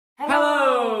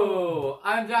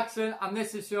I'm Jackson and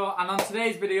this is Shaw, and on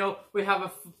today's video we have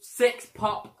a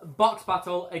 6-pop box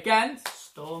battle against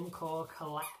Stormcore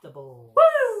Collectables.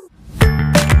 Woo!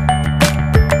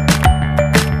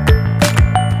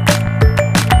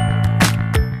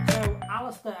 So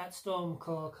Alistair at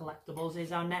Stormcore Collectables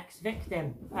is our next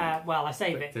victim. Well, I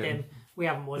say victim. We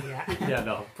haven't won yet. Yeah,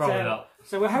 no, probably not.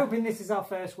 So we're hoping this is our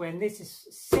first win. This is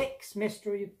 6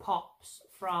 mystery pops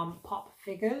from Pop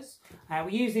Figures.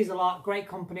 We use these a lot. Great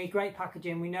company, great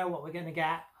packaging. We know what we're going to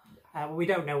get. Well, we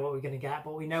don't know what we're going to get,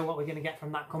 but we know what we're going to get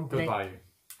from that company. Good value.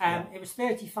 It was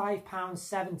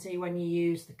 £35.70 when you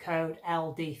use the code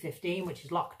LD15, which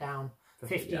is lockdown.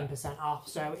 15% off.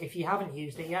 So if you haven't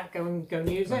used it yet, go and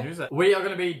use it. We are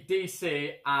going to be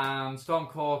DC and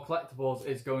Stormcore Collectables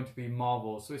is going to be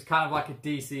Marvel. So it's kind of like a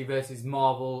DC versus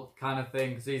Marvel kind of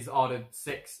thing, because he's ordered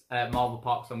 6 Marvel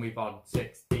pops and we've ordered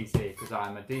 6 DC because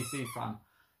I'm a DC fan.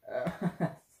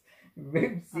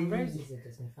 Rosie's a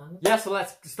Disney fan. Yeah, so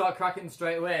let's start cracking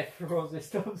straight away. Rosie,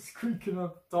 stop squeaking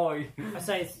on the toy. I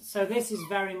say, so this is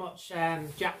very much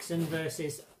Jackson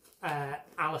versus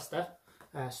Alistair.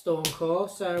 Stormcore,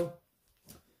 so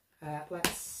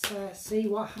let's see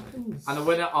what happens. And the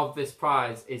winner of this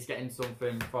prize is getting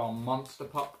something from Monster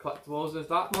Pop Collectables, is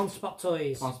that? Monster Pop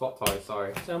Toys. Monster Pop Toys,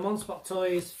 sorry. So Monster Pop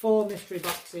Toys, 4 mystery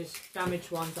boxes,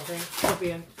 damaged ones I think, could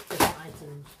be in different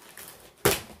items.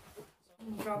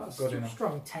 God, that's good enough.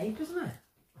 Strong tape, isn't it?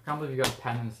 I can't believe you got a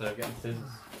pen instead of getting scissors.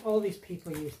 All these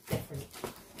people use different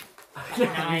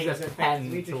knives use and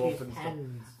pens. We to just use open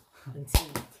pens and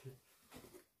teeth.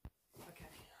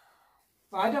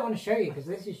 Well, I don't want to show you because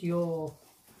this is your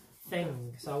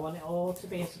thing, so I want it all to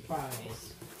be a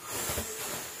surprise.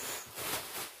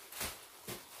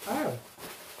 Oh.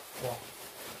 What?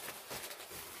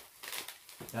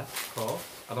 Yes, of course.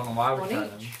 I don't know why we're trying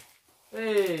them.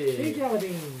 Hey! 2 jelly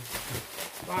beans.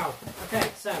 Wow.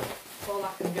 Okay, so all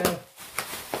that can go.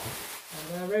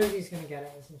 And Rosie's going to get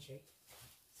it, isn't she?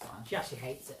 Fine. She actually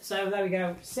hates it. So there we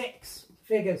go. 6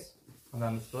 figures. And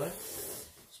then the split.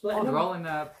 Split. Oh, they're all in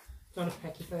there. Do you want to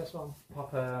pick your first one?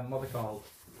 Pop, what are they called?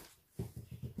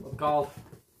 What are they called?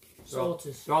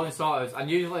 Sorters. They're all in sorters. And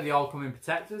usually they all come in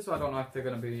protectors, so I don't know if they're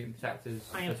going to be in protectors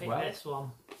I'm going to pick this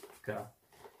one. Okay.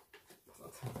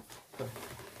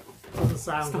 Doesn't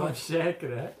sound Stop good.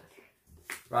 shaking it.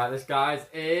 Right, this guy's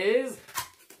is...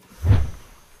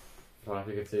 I don't know if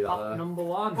you can see that there. Number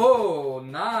 1. Oh,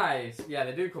 nice. Yeah,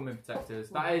 they do come in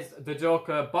protectors. That is the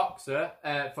Joker boxer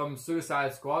from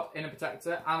Suicide Squad in a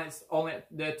protector, and it's only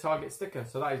the Target sticker,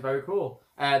 so that is very cool.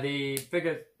 The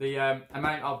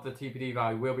amount of the TPD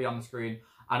value will be on the screen,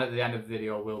 and at the end of the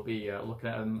video we'll be looking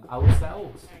at them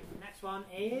ourselves. Okay, the next one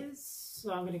is...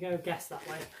 So I'm going to go guess that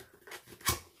way.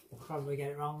 I'll probably get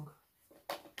it wrong.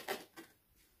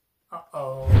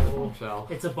 Uh-oh. Bombshell.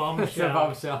 It's a bombshell. It's a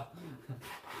bombshell.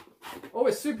 Oh,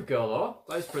 it's Supergirl though.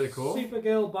 That is pretty cool.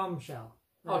 Supergirl bombshell.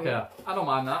 Okay, I don't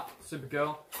mind that.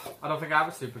 Supergirl. I don't think I have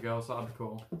a Supergirl, so that'd be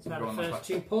cool. So the first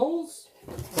 2 pulls.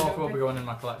 Both will be going in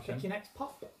my collection. Pick your next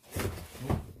pop.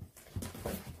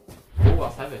 Oh,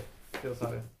 that's heavy. Feels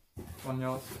heavy. One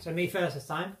yours. So me first this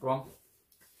time. Go on.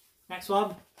 Next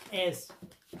one is...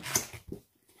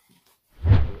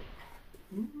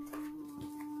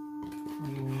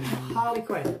 Harley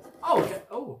Quinn. Oh, okay.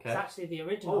 Oh, okay. It's actually the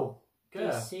original okay.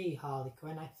 DC Harley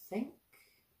Quinn, I think.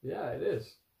 Yeah, it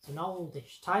is. It's an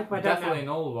oldish type. Definitely an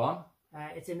old one.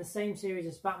 It's in the same series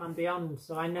as Batman Beyond,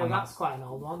 so I know that's quite an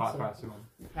old one. Quite a pricey one.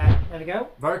 There we go.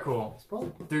 Very cool.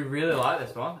 Do really like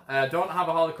this one. Don't have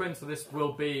a Harley Quinn, so this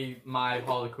will be my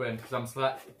Harley Quinn because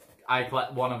I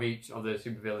collect one of each of the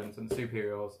supervillains and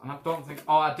superheroes, and I don't think.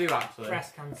 Oh, I do actually.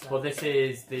 Breast cancer. But this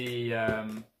is the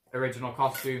original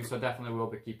costume, so definitely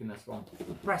will be keeping this one.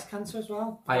 Breast cancer as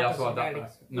well. I also have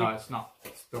that. No, it's not.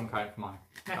 It's don't count for mine.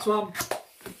 Next one.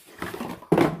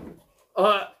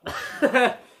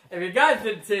 If you guys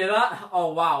didn't see that,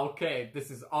 oh wow, okay,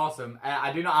 this is awesome.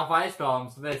 I do not have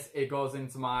Firestorm, so it goes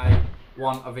into my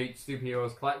one of each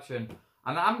superheroes collection,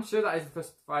 and I'm sure that is the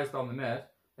first Firestorm they made.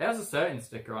 It has a certain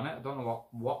sticker on it. I don't know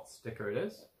what sticker it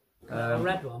is. A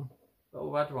red one. A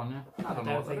red one, yeah. I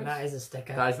don't think that is a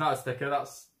sticker. That is not a sticker.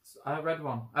 That's a red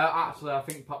one. Actually, I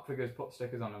think Pop Figures put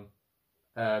stickers on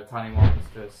them. Tiny ones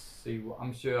to see what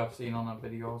I'm sure I've seen on a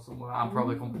video somewhere. I'm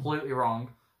probably completely wrong.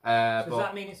 So does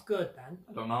that mean it's good then?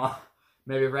 I don't know.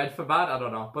 Maybe red for bad, I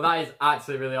don't know. But that is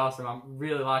actually really awesome. I'm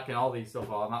really liking all these so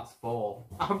far, and that's 4.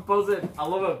 I'm buzzing. I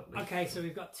love them. Okay, so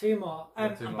we've got 2 more.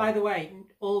 And by the way,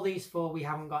 all these 4, we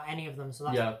haven't got any of them, so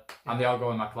that's... Yeah, and they all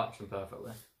go in my collection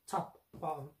perfectly. Top,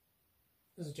 bottom.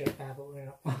 There's a joke there, but we're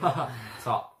not.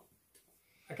 Top.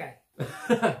 Okay.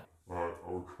 Alright,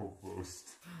 I'll go first.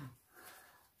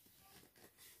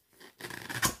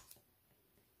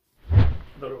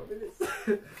 don't know what it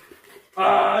is.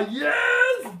 Ah,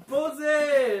 yes!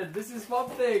 Buzzing! This is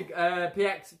Swamp Thing.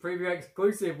 PX preview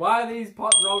exclusive. Why are these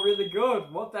pops all really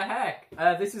good? What the heck?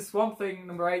 This is Swamp Thing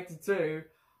number 82.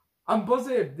 I'm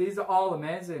buzzing. These are all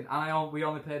amazing. And we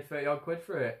only paid 30 odd quid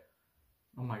for it.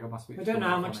 Oh my god, my speech. I don't know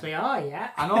how much they are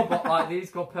yet. I know, but like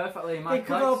these go perfectly in my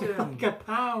collection. They could all be like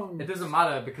 £1. It doesn't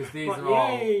matter because these but are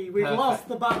all yay, we've perfect. lost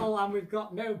the battle and we've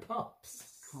got no pops.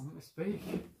 Can't let me speak.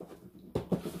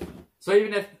 So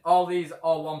even if all these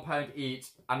are £1 each,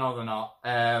 I know they're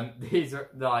not. These are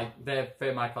like they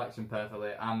fit my collection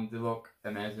perfectly and they look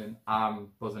amazing. I'm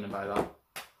buzzing about that.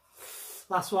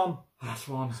 Last one. Last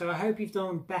one. So I hope you've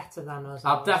done better than us.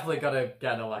 I've definitely got to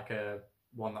get a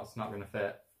one that's not going to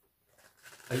fit.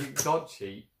 Are you god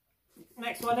cheat?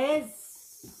 Next one is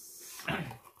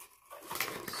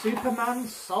Superman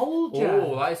Soldier.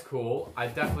 Oh, that is cool. I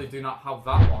definitely do not have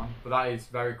that one, but that is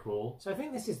very cool. So I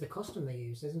think this is the custom they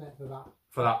use, isn't it, for that?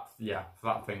 For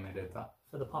that thing they did that.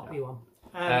 For the poppy one.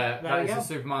 That is the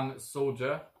Superman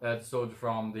Soldier. The soldier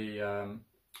from the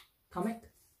comic.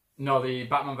 No, the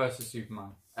Batman vs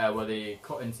Superman, where they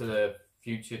cut into the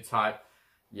future type.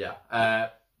 Yeah.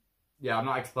 Yeah, I'm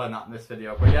not explaining that in this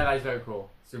video, but yeah, that is very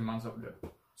cool. Superman's up good.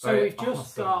 So we've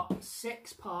just got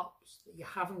 6 pops that you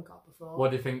haven't got before. What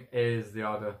do you think is the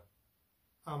order?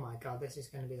 Oh my god, this is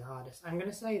going to be the hardest. I'm going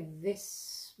to say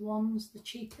this one's the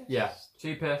cheapest. Yeah,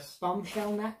 cheapest.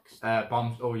 Bombshell next.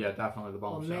 Bombs. Oh yeah, definitely the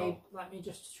bombshell. Or maybe, let me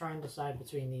just try and decide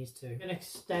between these two. I'm going to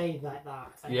stay like that,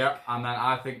 I think. Yep, and then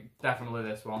I think definitely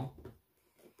this one.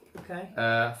 Okay.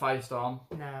 Firestorm.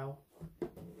 No.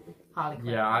 Harley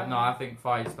Quinn. Yeah, I think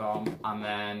Firestorm, and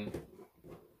then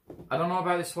I don't know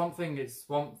about this Swamp Thing.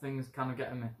 Swamp Thing's kind of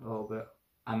getting me a little bit,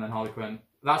 and then Harley Quinn.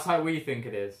 That's how we think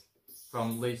it is,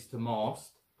 from least to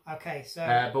most. Okay,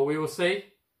 so. But we will see,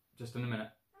 just in a minute.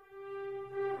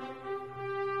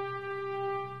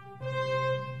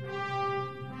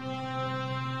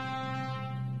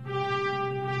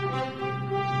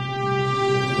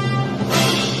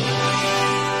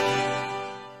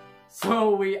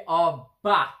 So we are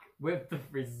back with the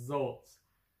results,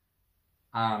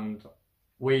 and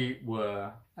we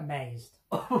were amazed.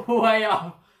 Way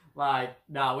off. Like,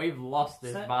 nah, we've lost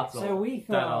this battle. So we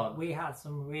thought we had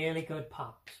some really good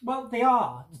pops. Well, they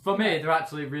are. For me, they're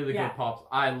actually really good pops.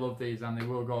 I love these, and they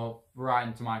will go right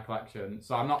into my collection.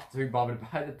 So I'm not too bothered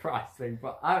about the price thing.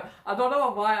 But I don't know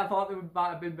why I thought they might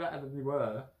have been better than they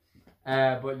were.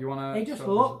 But you want to... They just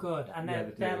look good, and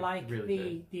they're like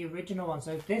really the original one.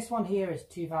 So this one here is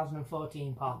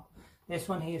 2014 pop. This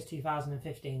one here is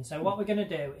 2015. So what we're going to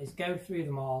do is go through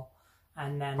them all,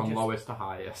 and then from lowest to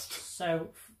highest. So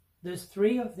there's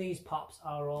 3 of these pops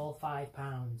are all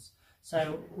 £5.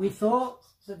 So we thought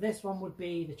that this one would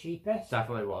be the cheapest.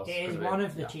 Definitely was. It is one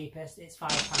of the cheapest. It's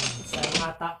 £5. So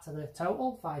add that to the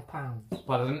total, £5.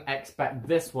 But I didn't expect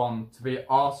this one to be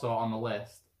also on the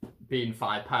list, being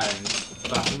 £5.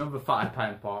 So that's another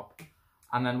 £5 pop.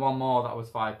 And then one more that was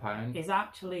 £5. Is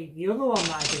actually the other one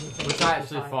that I didn't think. Which I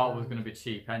actually thought was going to be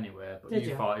cheap anyway, but Did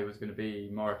you thought it was going to be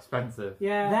more expensive.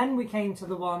 Yeah. Then we came to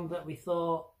the one that we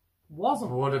thought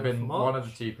wasn't. Would have been much, one of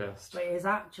the cheapest. but it is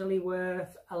actually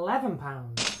worth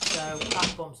 £11. So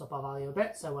that bumps up our value a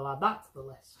bit. So we'll add that to the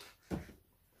list.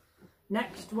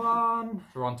 Next one.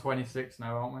 So we're on 26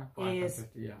 now, aren't we? Is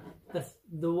yeah.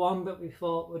 the one that we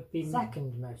thought would be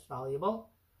second most valuable.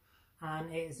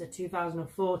 And it is a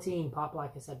 2014 pop,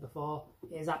 like I said before.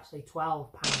 It is actually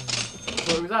 £12.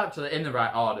 So it was actually in the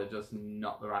right order, just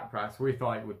not the right price we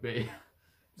thought it would be.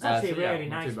 It's actually a really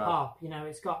nice pop. You know,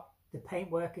 it's got the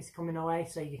paintwork is coming away,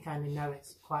 so you kind of know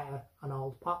it's quite an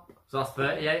old pop. So that's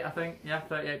 38, I think. Yeah,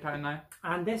 £38 now.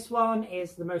 And this one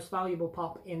is the most valuable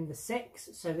pop in the 6.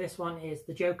 So this one is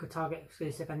the Joker Target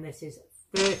exclusive, and this is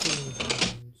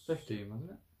 £13. 15,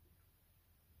 wasn't it?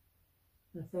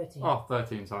 No, 13. Oh,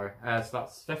 13, sorry. So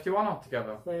that's 51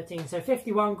 altogether. 13. So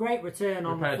 51, great return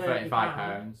on the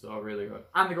 £35, so really good.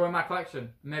 And they go in my collection.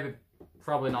 Maybe,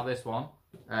 probably not this one,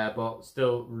 but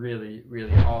still really,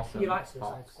 really awesome. You like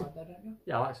Suicide Squad though, don't you?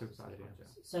 Yeah, I like Suicide Squad. Yeah.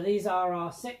 So these are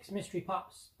our 6 mystery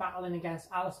pops battling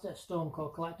against Alistair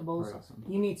Stormcore Collectables. Awesome.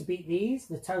 You need to beat these.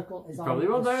 The total is on Probably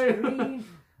will the do. screen.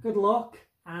 Good luck.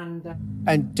 And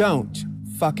don't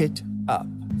fuck it up.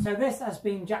 so this has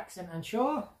been Jackson and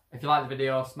Shaw. If you like the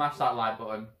video, smash that like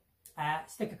button.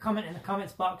 Stick a comment in the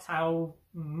comments box how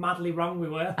madly wrong we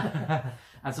were.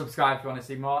 And subscribe if you want to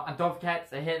see more. And don't forget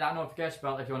to hit that notification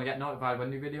bell if you want to get notified when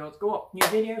new videos go up. New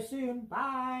video soon.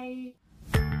 Bye.